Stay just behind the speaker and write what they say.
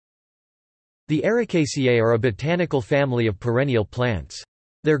The Arecaceae are a botanical family of perennial plants.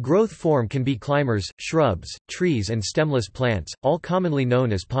 Their growth form can be climbers, shrubs, trees and stemless plants, all commonly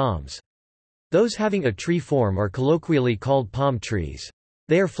known as palms. Those having a tree form are colloquially called palm trees.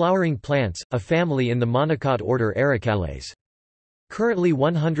 They are flowering plants, a family in the monocot order Arecaceae. Currently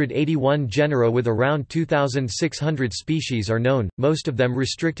 181 genera with around 2,600 species are known, most of them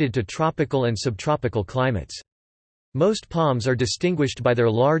restricted to tropical and subtropical climates. Most palms are distinguished by their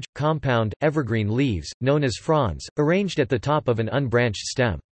large, compound, evergreen leaves, known as fronds, arranged at the top of an unbranched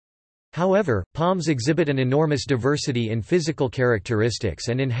stem. However, palms exhibit an enormous diversity in physical characteristics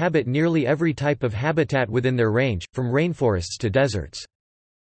and inhabit nearly every type of habitat within their range, from rainforests to deserts.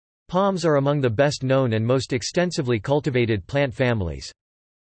 Palms are among the best known and most extensively cultivated plant families.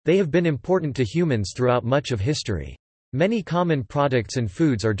 They have been important to humans throughout much of history. Many common products and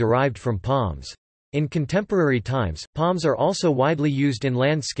foods are derived from palms. In contemporary times, palms are also widely used in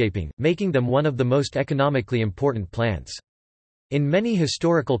landscaping, making them one of the most economically important plants. In many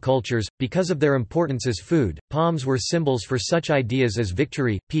historical cultures, because of their importance as food, palms were symbols for such ideas as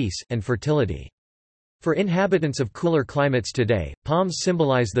victory, peace, and fertility. For inhabitants of cooler climates today, palms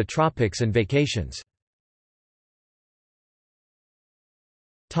symbolize the tropics and vacations.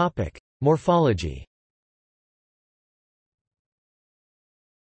 Morphology.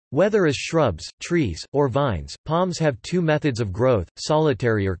 Whether as shrubs, trees, or vines, palms have two methods of growth,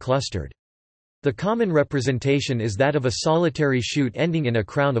 solitary or clustered. The common representation is that of a solitary shoot ending in a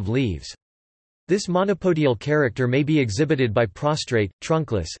crown of leaves. This monopodial character may be exhibited by prostrate,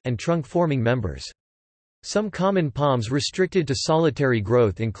 trunkless, and trunk-forming members. Some common palms restricted to solitary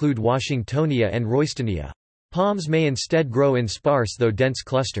growth include Washingtonia and Roystonia. Palms may instead grow in sparse though dense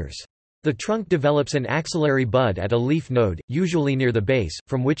clusters. The trunk develops an axillary bud at a leaf node, usually near the base,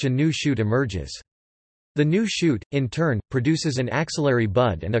 from which a new shoot emerges. The new shoot, in turn, produces an axillary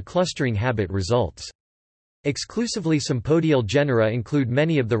bud and a clustering habit results. Exclusively sympodial genera include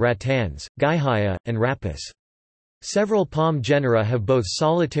many of the rattans, Guyhia, and Rapis. Several palm genera have both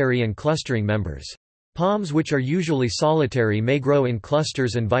solitary and clustering members. Palms which are usually solitary may grow in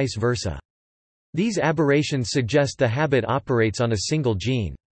clusters and vice versa. These aberrations suggest the habit operates on a single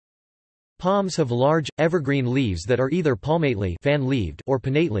gene. Palms have large, evergreen leaves that are either palmately fan-leaved or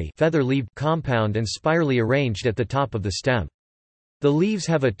pinnately feather-leaved compound and spirally arranged at the top of the stem. The leaves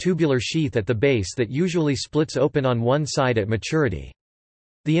have a tubular sheath at the base that usually splits open on one side at maturity.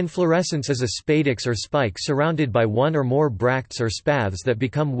 The inflorescence is a spadix or spike surrounded by one or more bracts or spathes that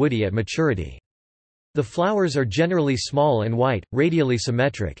become woody at maturity. The flowers are generally small and white, radially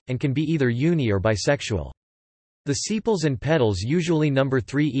symmetric, and can be either uni or bisexual. The sepals and petals usually number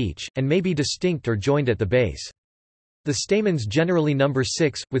 3 each, and may be distinct or joined at the base. The stamens generally number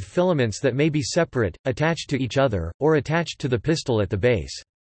 6, with filaments that may be separate, attached to each other, or attached to the pistil at the base.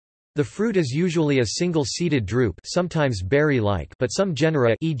 The fruit is usually a single-seeded drupe, sometimes berry-like, but some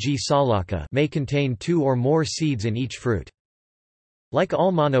genera, e.g. Salaka, may contain 2 or more seeds in each fruit. Like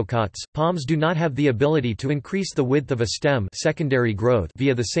all monocots, palms do not have the ability to increase the width of a stem secondary growth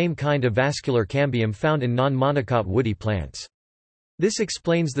via the same kind of vascular cambium found in non-monocot woody plants. This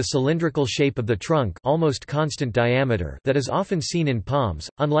explains the cylindrical shape of the trunk, almost constant diameter, that is often seen in palms,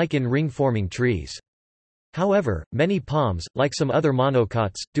 unlike in ring-forming trees. However, many palms, like some other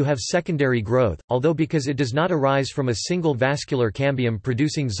monocots, do have secondary growth, although because it does not arise from a single vascular cambium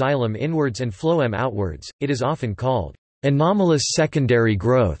producing xylem inwards and phloem outwards, it is often called anomalous secondary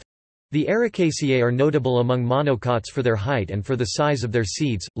growth. The Arecaceae are notable among monocots for their height and for the size of their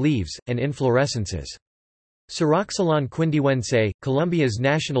seeds, leaves, and inflorescences. Ceroxylon quindiwense, Colombia's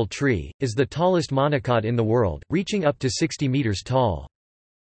national tree, is the tallest monocot in the world, reaching up to 60 meters tall.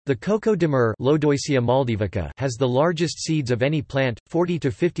 The coco de mer Lodoicea maldivica has the largest seeds of any plant, 40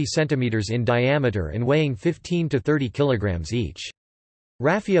 to 50 centimeters in diameter and weighing 15 to 30 kilograms each.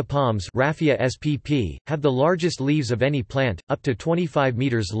 Raffia palms Raffia spp, have the largest leaves of any plant, up to 25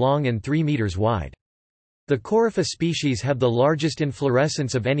 meters long and 3 meters wide. The Corypha species have the largest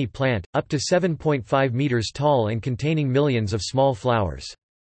inflorescence of any plant, up to 7.5 meters tall and containing millions of small flowers.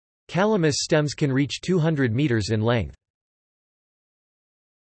 Calamus stems can reach 200 meters in length.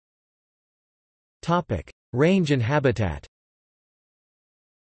 Range and habitat.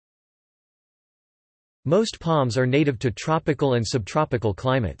 Most palms are native to tropical and subtropical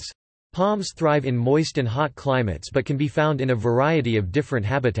climates. Palms thrive in moist and hot climates but can be found in a variety of different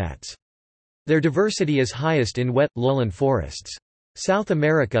habitats. Their diversity is highest in wet, lowland forests. South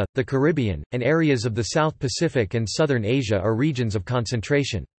America, the Caribbean, and areas of the South Pacific and southern Asia are regions of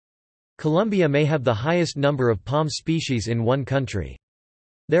concentration. Colombia may have the highest number of palm species in one country.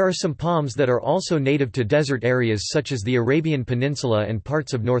 There are some palms that are also native to desert areas such as the Arabian Peninsula and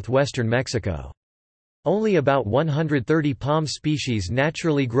parts of northwestern Mexico. Only about 130 palm species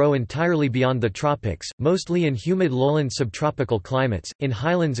naturally grow entirely beyond the tropics, mostly in humid lowland subtropical climates, in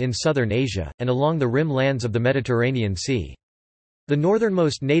highlands in southern Asia, and along the rim lands of the Mediterranean Sea. The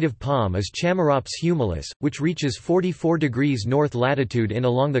northernmost native palm is Chamaerops humilis, which reaches 44 degrees north latitude in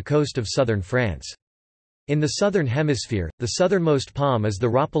along the coast of southern France. In the southern hemisphere, the southernmost palm is the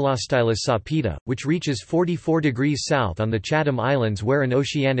Rhopalostylus sapida, which reaches 44 degrees south on the Chatham Islands where an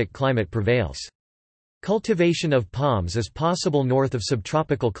oceanic climate prevails. Cultivation of palms is possible north of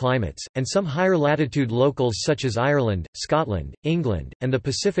subtropical climates, and some higher latitude locals such as Ireland, Scotland, England, and the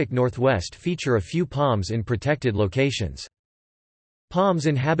Pacific Northwest feature a few palms in protected locations. Palms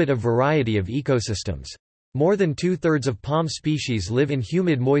inhabit a variety of ecosystems. More than two-thirds of palm species live in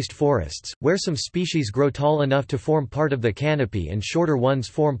humid moist forests, where some species grow tall enough to form part of the canopy and shorter ones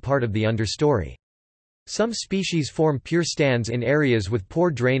form part of the understory. Some species form pure stands in areas with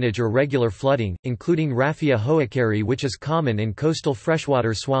poor drainage or regular flooding, including Raffia hoacarii, which is common in coastal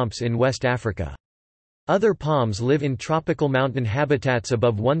freshwater swamps in West Africa. Other palms live in tropical mountain habitats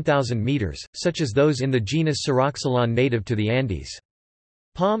above 1,000 meters, such as those in the genus Ceroxylon native to the Andes.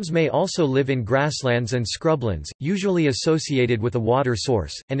 Palms may also live in grasslands and scrublands, usually associated with a water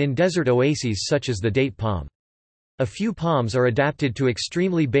source, and in desert oases such as the date palm. A few palms are adapted to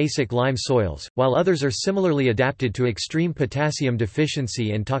extremely basic lime soils, while others are similarly adapted to extreme potassium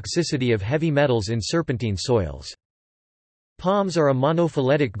deficiency and toxicity of heavy metals in serpentine soils. Palms are a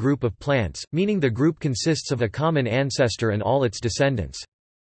monophyletic group of plants, meaning the group consists of a common ancestor and all its descendants.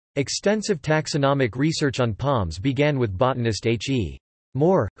 Extensive taxonomic research on palms began with botanist H.E.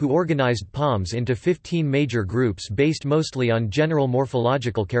 Moore, who organized palms into 15 major groups based mostly on general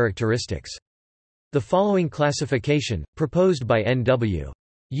morphological characteristics. The following classification, proposed by N.W.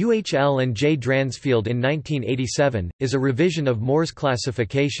 Uhl and J. Dransfield in 1987, is a revision of Moore's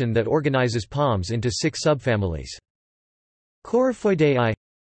classification that organizes palms into 6 subfamilies. Coryphoideae,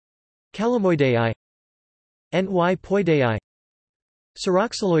 Calamoideae, Nypoideae,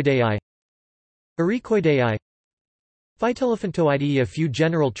 Ceroxyloideae, Arecoideae, Phytelephantoideae. A few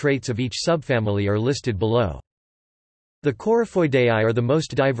general traits of each subfamily are listed below. The Coryphoideae are the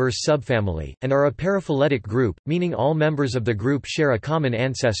most diverse subfamily, and are a paraphyletic group, meaning all members of the group share a common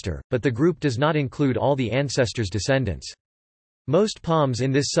ancestor, but the group does not include all the ancestor's descendants. Most palms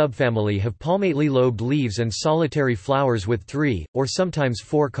in this subfamily have palmately lobed leaves and solitary flowers with 3, or sometimes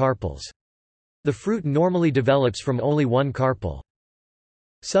 4 carpels. The fruit normally develops from only 1 carpel.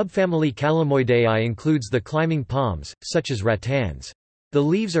 Subfamily Calamoideae includes the climbing palms, such as rattans. The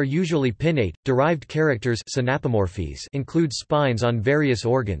leaves are usually pinnate. Derived characters synapomorphies include spines on various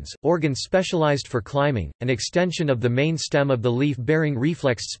organs, organs specialized for climbing, an extension of the main stem of the leaf bearing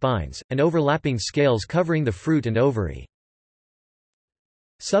reflexed spines, and overlapping scales covering the fruit and ovary.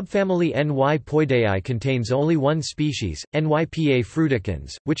 Subfamily Nypoideae contains only one species, Nypa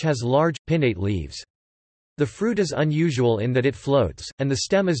fruticans, which has large, pinnate leaves. The fruit is unusual in that it floats, and the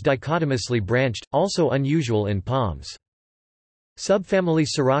stem is dichotomously branched, also unusual in palms. Subfamily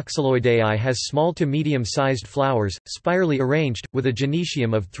Ceroxyloideae has small to medium-sized flowers, spirally arranged, with a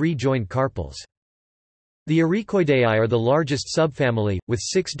gynecium of 3 joined carpels. The Arecoideae are the largest subfamily, with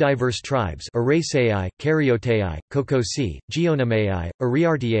 6 diverse tribes: Arecaceae, Caryotaceae, Cocosae, Geonomaceae,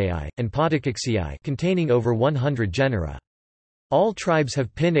 Ariartiaceae, and Podocaceae, containing over 100 genera. All tribes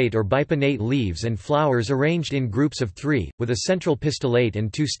have pinnate or bipinnate leaves and flowers arranged in groups of 3, with a central pistillate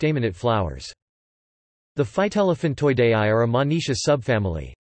and 2 staminate flowers. The Phytelephantoideae are a Monoecious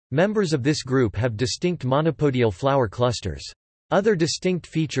subfamily. Members of this group have distinct monopodial flower clusters. Other distinct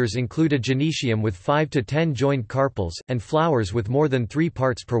features include a gynecium with 5 to 10 joined carpels, and flowers with more than 3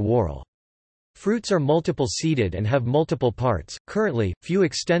 parts per whorl. Fruits are multiple-seeded and have multiple parts. Currently, few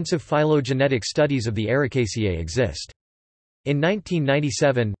extensive phylogenetic studies of the Arecaceae exist. In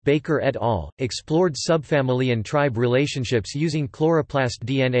 1997, Baker et al. Explored subfamily and tribe relationships using chloroplast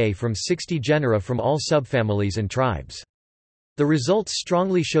DNA from 60 genera from all subfamilies and tribes. The results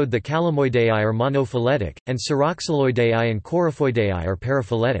strongly showed the Calamoideae are monophyletic, and Ceroxyloideae and Coryphoideae are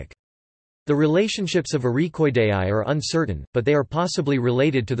paraphyletic. The relationships of Arecoideae are uncertain, but they are possibly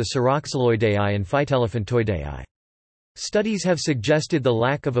related to the Ceroxyloideae and Phytelephantoideae. Studies have suggested the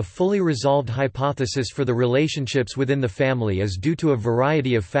lack of a fully resolved hypothesis for the relationships within the family is due to a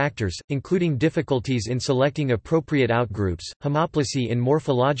variety of factors, including difficulties in selecting appropriate outgroups, homoplasy in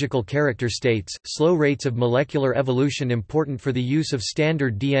morphological character states, slow rates of molecular evolution important for the use of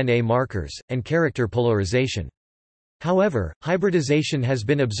standard DNA markers, and character polarization. However, hybridization has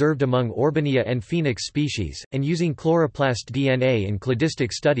been observed among Orbinia and Phoenix species, and using chloroplast DNA in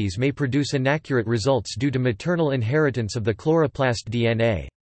cladistic studies may produce inaccurate results due to maternal inheritance of the chloroplast DNA.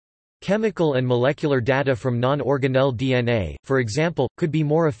 Chemical and molecular data from non-organelle DNA, for example, could be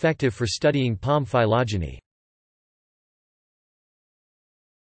more effective for studying palm phylogeny.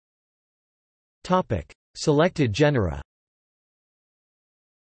 Selected genera.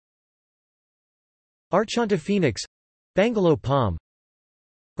 Archonta Bangalore palm,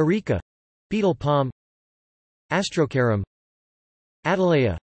 Areca, beetle palm, Astrocarum,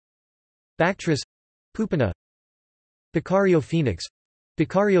 Atalaya, Bactris, Pupina, Picario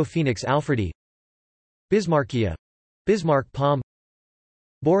phoenix alfredi, Bismarckia, Bismarck palm,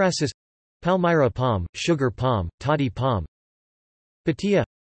 Borassus, Palmyra palm, sugar palm, toddy palm, Batia,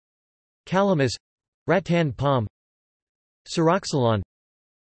 Calamus, rattan palm, Syroxylon,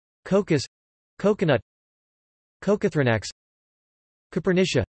 Cocos, coconut, Cocothrinax,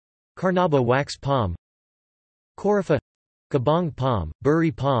 Copernicia, Carnauba wax palm, Corypha, Kabong palm,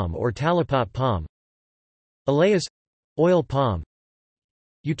 burri palm or talipot palm, Elaeus, oil palm,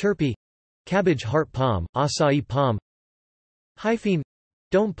 Euterpe, cabbage heart palm, acai palm, Hyphene,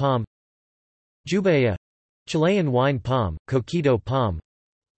 dome palm, Jubaea, Chilean wine palm, coquito palm,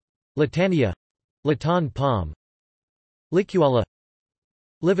 Latania, latan palm, Licuala,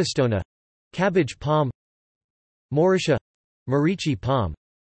 Livistona, cabbage palm, Mauritia, Morichi palm,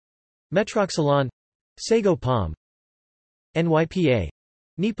 Metroxylon, sago palm, Nypa,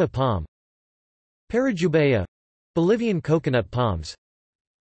 Nipa palm, Parajubaea, Bolivian coconut palms,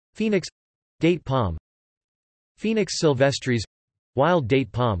 Phoenix, date palm, Phoenix sylvestris, wild date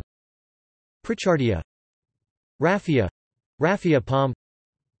palm, Pritchardia, Raffia, raffia palm,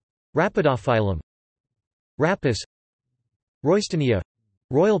 Rapidophyllum, Rapis, Roystonia,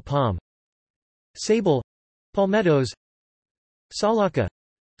 royal palm, Sable, palmettos, Salaca,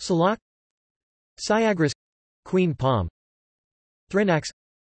 Salac, Syagris, queen palm, Thrinax,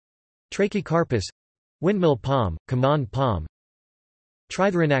 Trachycarpus, windmill palm, Kaman palm,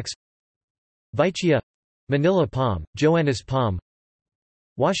 Trithrinax, Vichia, Manila palm, Joannis palm,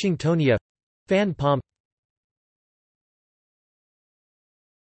 Washingtonia, fan palm.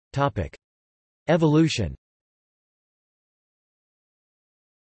 Evolution.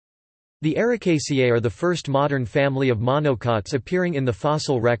 The Arecaceae are the first modern family of monocots appearing in the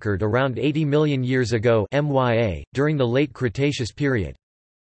fossil record around 80 million years ago (MYA), during the late Cretaceous period.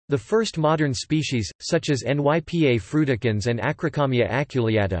 The first modern species, such as Nypa fruticans and Acrocomia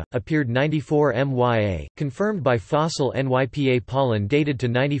aculeata, appeared 94 MYA, confirmed by fossil Nypa pollen dated to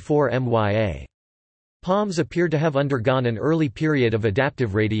 94 MYA. Palms appear to have undergone an early period of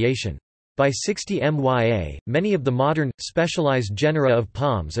adaptive radiation. By 60 MYA, many of the modern, specialized genera of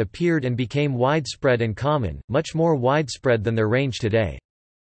palms appeared and became widespread and common, much more widespread than their range today.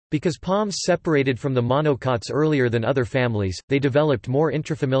 Because palms separated from the monocots earlier than other families, they developed more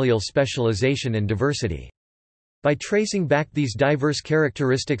intrafamilial specialization and diversity. By tracing back these diverse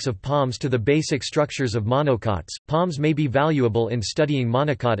characteristics of palms to the basic structures of monocots, palms may be valuable in studying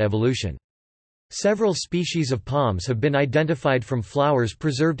monocot evolution. Several species of palms have been identified from flowers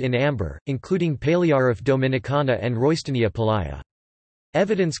preserved in amber, including Paleariphe dominicana and Roystonia pelaya.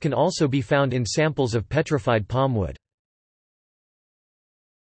 Evidence can also be found in samples of petrified palmwood.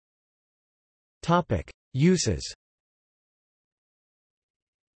 Uses.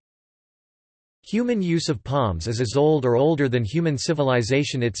 Human use of palms is as old or older than human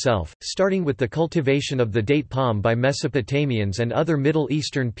civilization itself, starting with the cultivation of the date palm by Mesopotamians and other Middle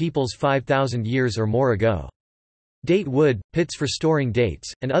Eastern peoples 5,000 years or more ago. Date wood, pits for storing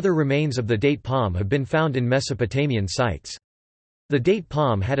dates, and other remains of the date palm have been found in Mesopotamian sites. The date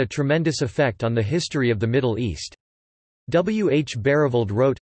palm had a tremendous effect on the history of the Middle East. W. H. Barravold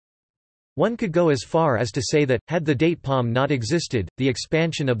wrote, "One could go as far as to say that, had the date palm not existed, the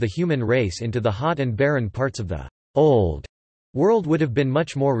expansion of the human race into the hot and barren parts of the Old World would have been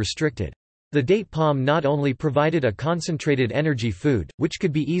much more restricted. The date palm not only provided a concentrated energy food, which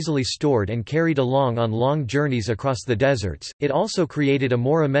could be easily stored and carried along on long journeys across the deserts, it also created a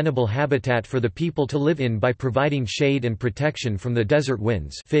more amenable habitat for the people to live in by providing shade and protection from the desert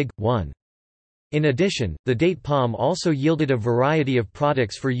winds." Fig. 1. In addition, the date palm also yielded a variety of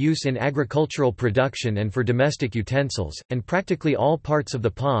products for use in agricultural production and for domestic utensils, and practically all parts of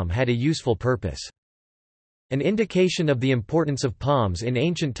the palm had a useful purpose. An indication of the importance of palms in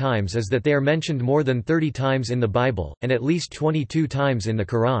ancient times is that they are mentioned more than 30 times in the Bible, and at least 22 times in the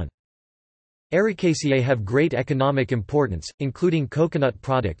Quran. Arecaceae have great economic importance, including coconut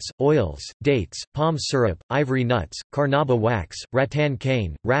products, oils, dates, palm syrup, ivory nuts, carnauba wax, rattan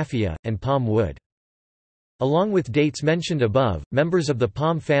cane, raffia, and palm wood. Along with dates mentioned above, members of the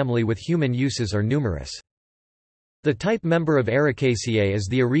palm family with human uses are numerous. The type member of Arecaceae is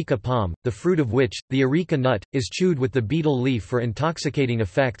the areca palm, the fruit of which, the areca nut, is chewed with the beetle leaf for intoxicating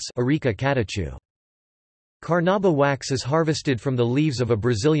effects. Arecaceae. Carnauba wax is harvested from the leaves of a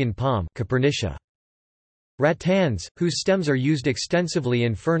Brazilian palm, Capernicia. Rattans, whose stems are used extensively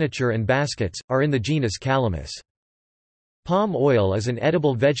in furniture and baskets, are in the genus Calamus. Palm oil is an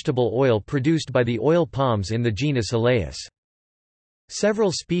edible vegetable oil produced by the oil palms in the genus Elaeus.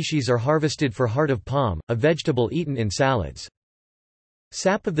 Several species are harvested for heart of palm, a vegetable eaten in salads.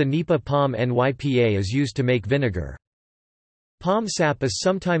 Sap of the nipa palm Nypa is used to make vinegar. Palm sap is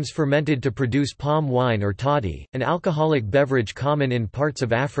sometimes fermented to produce palm wine or toddy, an alcoholic beverage common in parts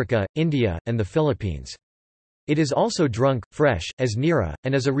of Africa, India, and the Philippines. It is also drunk, fresh, as nira,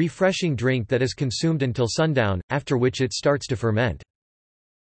 and is a refreshing drink that is consumed until sundown, after which it starts to ferment.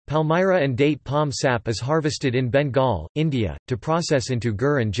 Palmyra and date palm sap is harvested in Bengal, India, to process into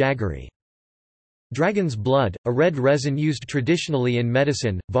gur and jaggery. Dragon's blood, a red resin used traditionally in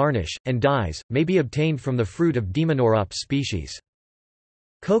medicine, varnish, and dyes, may be obtained from the fruit of Demonorops species.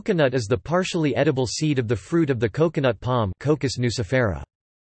 Coconut is the partially edible seed of the fruit of the coconut palm, Cocos nucifera.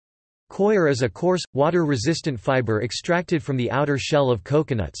 Coir is a coarse, water-resistant fiber extracted from the outer shell of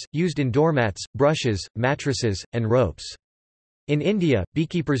coconuts, used in doormats, brushes, mattresses, and ropes. In India,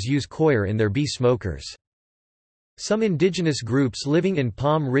 beekeepers use coir in their bee smokers. Some indigenous groups living in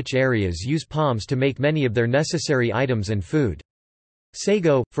palm-rich areas use palms to make many of their necessary items and food.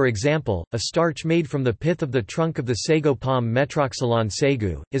 Sago, for example, a starch made from the pith of the trunk of the sago palm Metroxylon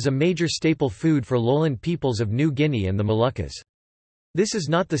sagu, is a major staple food for lowland peoples of New Guinea and the Moluccas. This is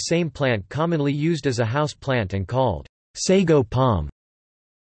not the same plant commonly used as a house plant and called sago palm.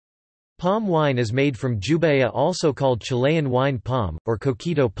 Palm wine is made from Jubea, also called Chilean wine palm, or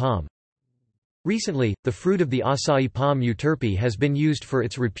coquito palm. Recently, the fruit of the acai palm euterpe has been used for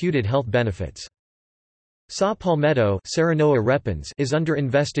its reputed health benefits. Saw palmetto Serenoa repens is under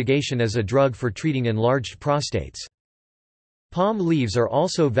investigation as a drug for treating enlarged prostates. Palm leaves are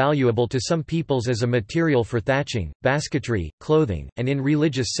also valuable to some peoples as a material for thatching, basketry, clothing, and in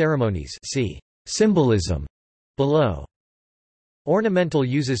religious ceremonies. See symbolism below. Ornamental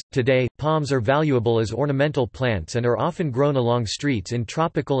uses – today, palms are valuable as ornamental plants and are often grown along streets in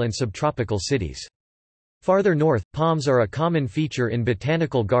tropical and subtropical cities. Farther north, palms are a common feature in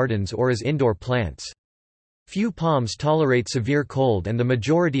botanical gardens or as indoor plants. Few palms tolerate severe cold and the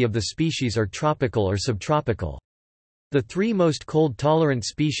majority of the species are tropical or subtropical. The three most cold-tolerant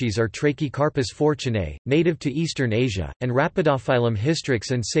species are Trachycarpus fortunae, native to eastern Asia, and Rhapidophyllum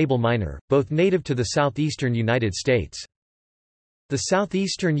hystrix and sable minor, both native to the southeastern United States. The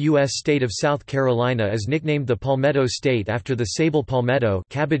southeastern U.S. state of South Carolina is nicknamed the Palmetto State after the sable palmetto,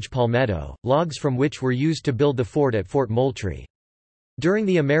 cabbage palmetto, logs from which were used to build the fort at Fort Moultrie. During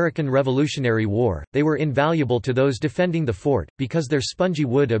the American Revolutionary War, they were invaluable to those defending the fort, because their spongy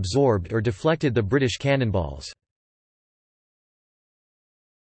wood absorbed or deflected the British cannonballs.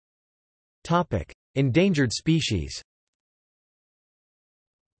 Endangered species.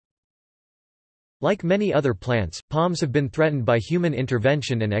 Like many other plants, palms have been threatened by human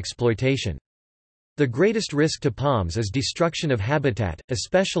intervention and exploitation. The greatest risk to palms is destruction of habitat,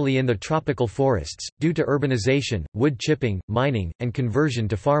 especially in the tropical forests, due to urbanization, wood chipping, mining, and conversion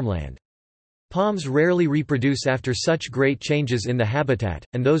to farmland. Palms rarely reproduce after such great changes in the habitat,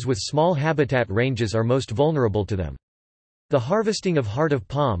 and those with small habitat ranges are most vulnerable to them. The harvesting of heart of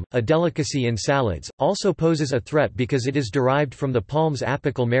palm, a delicacy in salads, also poses a threat because it is derived from the palm's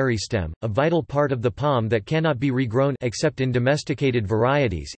apical meristem, a vital part of the palm that cannot be regrown except in domesticated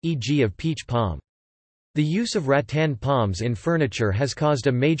varieties, e.g. of peach palm. The use of rattan palms in furniture has caused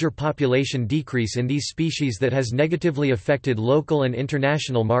a major population decrease in these species that has negatively affected local and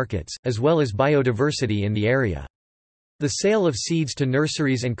international markets, as well as biodiversity in the area. The sale of seeds to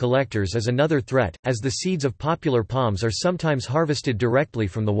nurseries and collectors is another threat, as the seeds of popular palms are sometimes harvested directly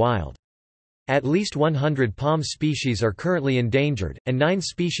from the wild. At least 100 palm species are currently endangered, and 9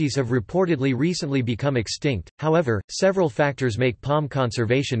 species have reportedly recently become extinct. However, several factors make palm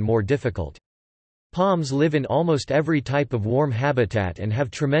conservation more difficult. Palms live in almost every type of warm habitat and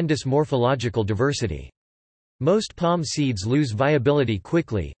have tremendous morphological diversity. Most palm seeds lose viability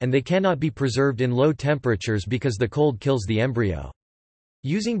quickly, and they cannot be preserved in low temperatures because the cold kills the embryo.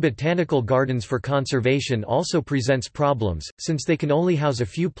 Using botanical gardens for conservation also presents problems, since they can only house a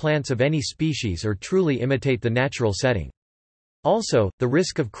few plants of any species or truly imitate the natural setting. Also, the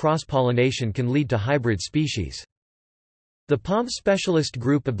risk of cross-pollination can lead to hybrid species. The Palm Specialist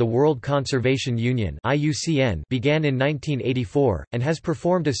Group of the World Conservation Union (IUCN) began in 1984, and has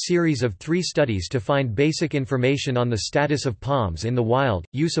performed a series of 3 studies to find basic information on the status of palms in the wild,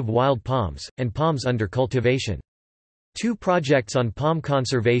 use of wild palms, and palms under cultivation. 2 projects on palm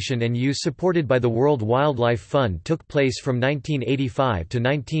conservation and use supported by the World Wildlife Fund took place from 1985 to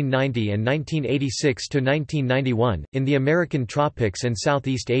 1990 and 1986 to 1991, in the American tropics and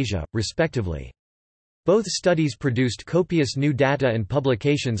Southeast Asia, respectively. Both studies produced copious new data and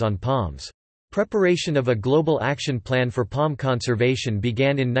publications on palms. Preparation of a global action plan for palm conservation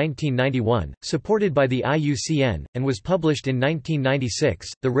began in 1991, supported by the IUCN, and was published in 1996.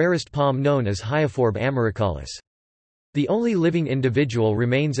 The rarest palm known is Hyophorbe americalis. The only living individual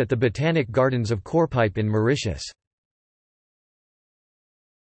remains at the Botanic Gardens of Corpipe in Mauritius.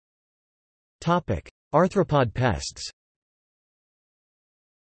 Arthropod pests.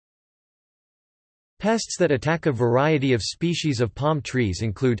 Pests that attack a variety of species of palm trees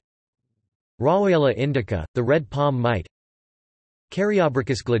include Rawhiyella indica, the red palm mite,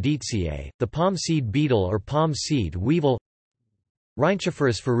 Caryobrychus gladiceae, the palm seed beetle or palm seed weevil,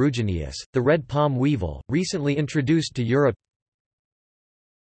 Rhynchophorus ferrugineus, the red palm weevil, recently introduced to Europe.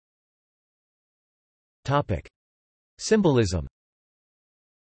 Symbolism.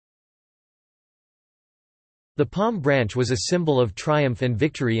 The palm branch was a symbol of triumph and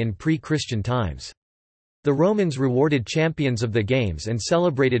victory in pre-Christian times. The Romans rewarded champions of the games and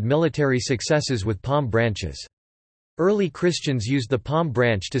celebrated military successes with palm branches. Early Christians used the palm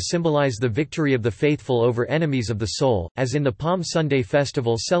branch to symbolize the victory of the faithful over enemies of the soul, as in the Palm Sunday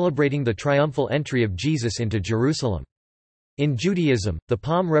festival celebrating the triumphal entry of Jesus into Jerusalem. In Judaism, the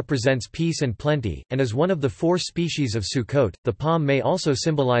palm represents peace and plenty, and as one of the 4 species of Sukkot, the palm may also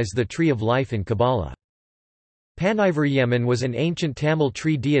symbolize the tree of life in Kabbalah. Panivariyaman was an ancient Tamil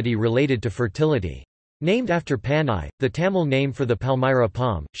tree deity related to fertility. Named after Panai, the Tamil name for the Palmyra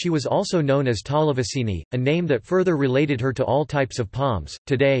palm, she was also known as Talavasini, a name that further related her to all types of palms.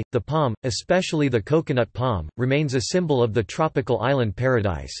 Today, the palm, especially the coconut palm, remains a symbol of the tropical island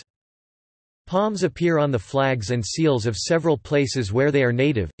paradise. Palms appear on the flags and seals of several places where they are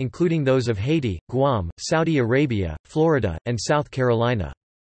native, including those of Haiti, Guam, Saudi Arabia, Florida, and South Carolina.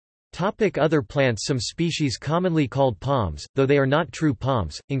 Other plants. Some species commonly called palms, though they are not true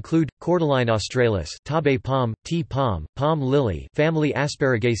palms, include Cordyline australis, tabe palm, tea palm, palm lily, family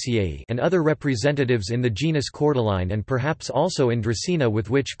Asparaceae, and other representatives in the genus Cordyline, and perhaps also in Dracaena, with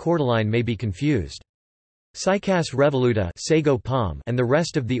which cordyline may be confused. Cycas revoluta, sago palm, and the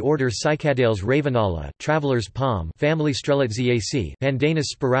rest of the order Cycadales ravenala, traveler's palm, family Strelitziaceae, Pandanus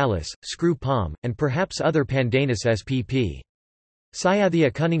spiralis, screw palm, and perhaps other Pandanus spp. Cyathea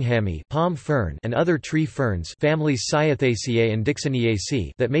cunninghamii, palm fern, and other tree ferns, families Cyatheaceae and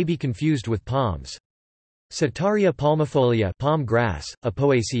Dixoniaceae, that may be confused with palms. Setaria palmifolia, palm grass,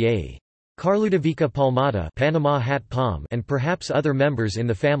 Apoaceae. Carludovica palmata, Panama hat palm, and perhaps other members in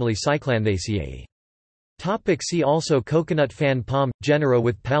the family Cyclanthaceae. See also coconut fan palm, genera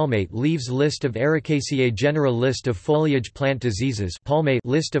with palmate leaves. List of Arecaceae. Genera. List of foliage plant diseases. Palmate.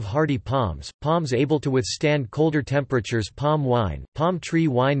 List of hardy palms, palms able to withstand colder temperatures. Palm wine, palm tree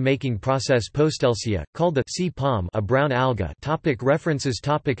wine making process. Postelsia, called the sea palm, a brown alga. References.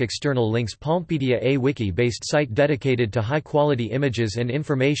 External links. Palmpedia, a wiki-based site dedicated to high-quality images and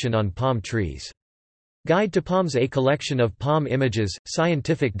information on palm trees. Guide to Palms, a collection of palm images,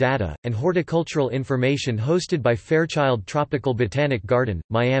 scientific data, and horticultural information hosted by Fairchild Tropical Botanic Garden,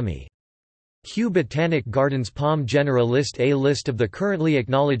 Miami. Kew Botanic Gardens. Palm genera list. A list of the currently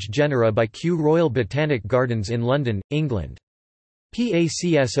acknowledged genera by Kew Royal Botanic Gardens in London, England.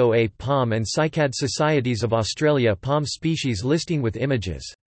 PACSOA Palm and Cycad Societies of Australia. Palm species listing with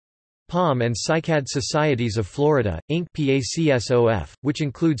images. Palm and Cycad Societies of Florida, Inc. PACSOF, which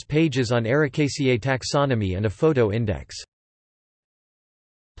includes pages on Arecaceae taxonomy and a photo index.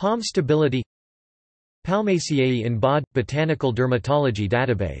 Palm stability. Palmaceae in BOD – Botanical Dermatology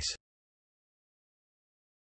Database